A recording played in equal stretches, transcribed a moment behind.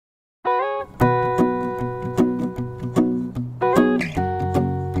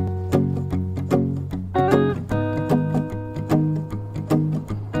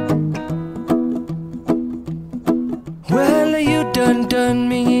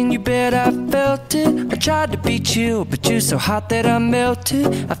you bet I felt it. I tried to beat you, but you're so hot that I melted.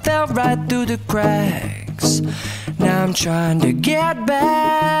 I fell right through the cracks. Now I'm trying to get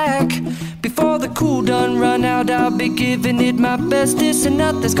back. Before the cool done run out, I'll be giving it my bestest, and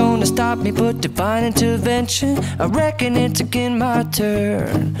nothing's gonna stop me but divine intervention. I reckon it's again my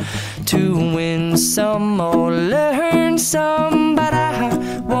turn to win some or learn some, but I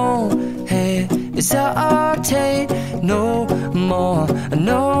won't hesitate no more,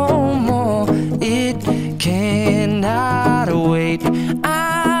 no more. It cannot wait.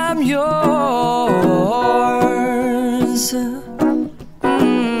 I'm yours.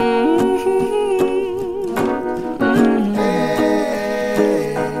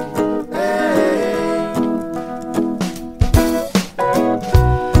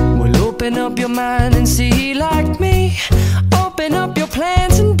 Open up your mind and see like me. Open up your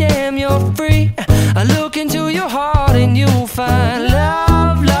plans and damn, you're free. I look into your heart and you'll find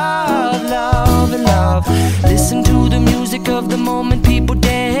love, love, love, and love. Listen to the music of the moment, people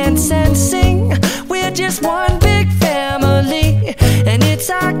dance and sing. We're just one big family, and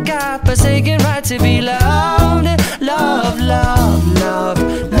it's our God-forsaken right to be loved. Love, love, love,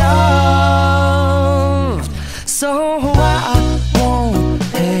 loved. So I won't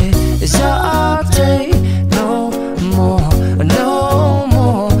hesitate no more, no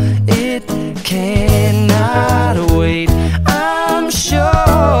more. It cannot wait. I'm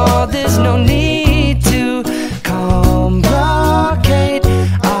sure there's no need to complicate.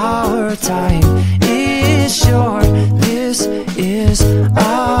 Our time is short. This is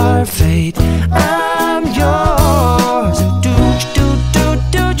our fate. I'm yours. Do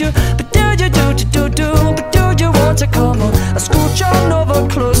you, but do you, but do you want to come on? I scooch on over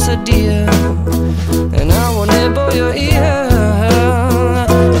closer, dear, and I will nibble your ear.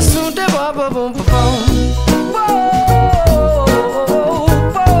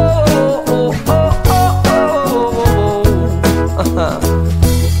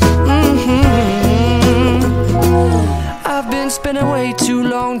 I've been spending way too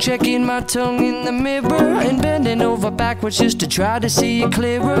long checking my tongue in the mirror and bending over backwards just to try to see it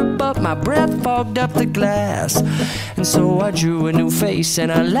clearer, but my breath fogged up the glass, and so I drew a new face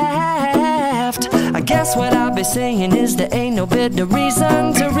and I laughed. I guess what I'll be saying is there ain't no better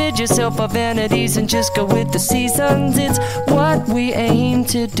reason to rid yourself of vanities and just go with the seasons. It's what we aim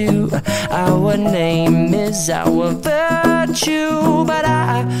to do. Our name is our virtue, but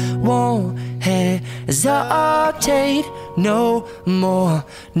I won't hesitate no more,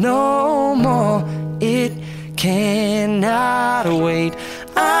 no more. It cannot wait.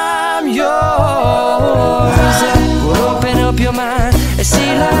 I'm yours. Open up your mind and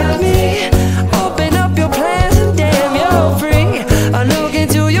see like me. Open up your plans and damn, you're free. I look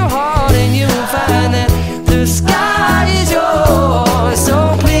into your heart and you'll find that the sky is yours.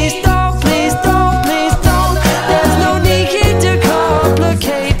 So please don't, please don't, please don't. There's no need to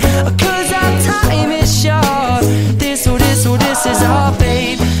complicate, 'cause our time is short. This is our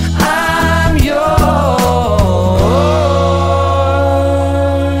fate. I'm yours.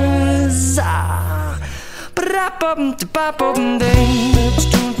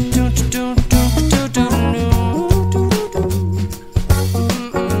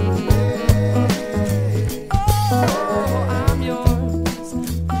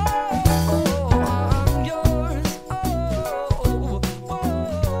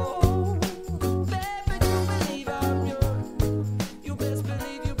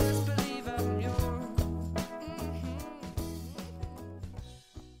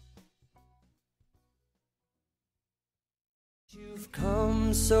 You've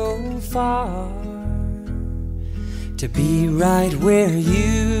come so far to be right where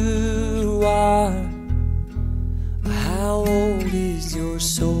you are. How old is your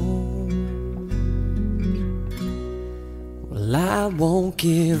soul? Well, I won't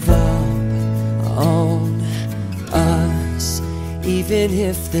give up on us, even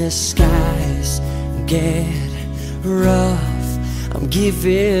if the skies get rough. I'm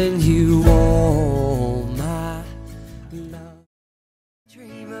giving you all my love.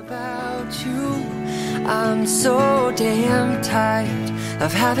 Dream about you. I'm so damn tired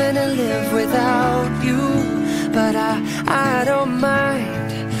of having to live without you, but I don't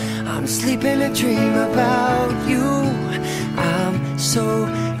mind. I'm sleeping a dream about you. I'm so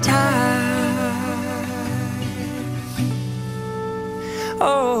tired.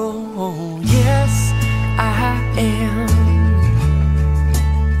 Oh, yes, I am.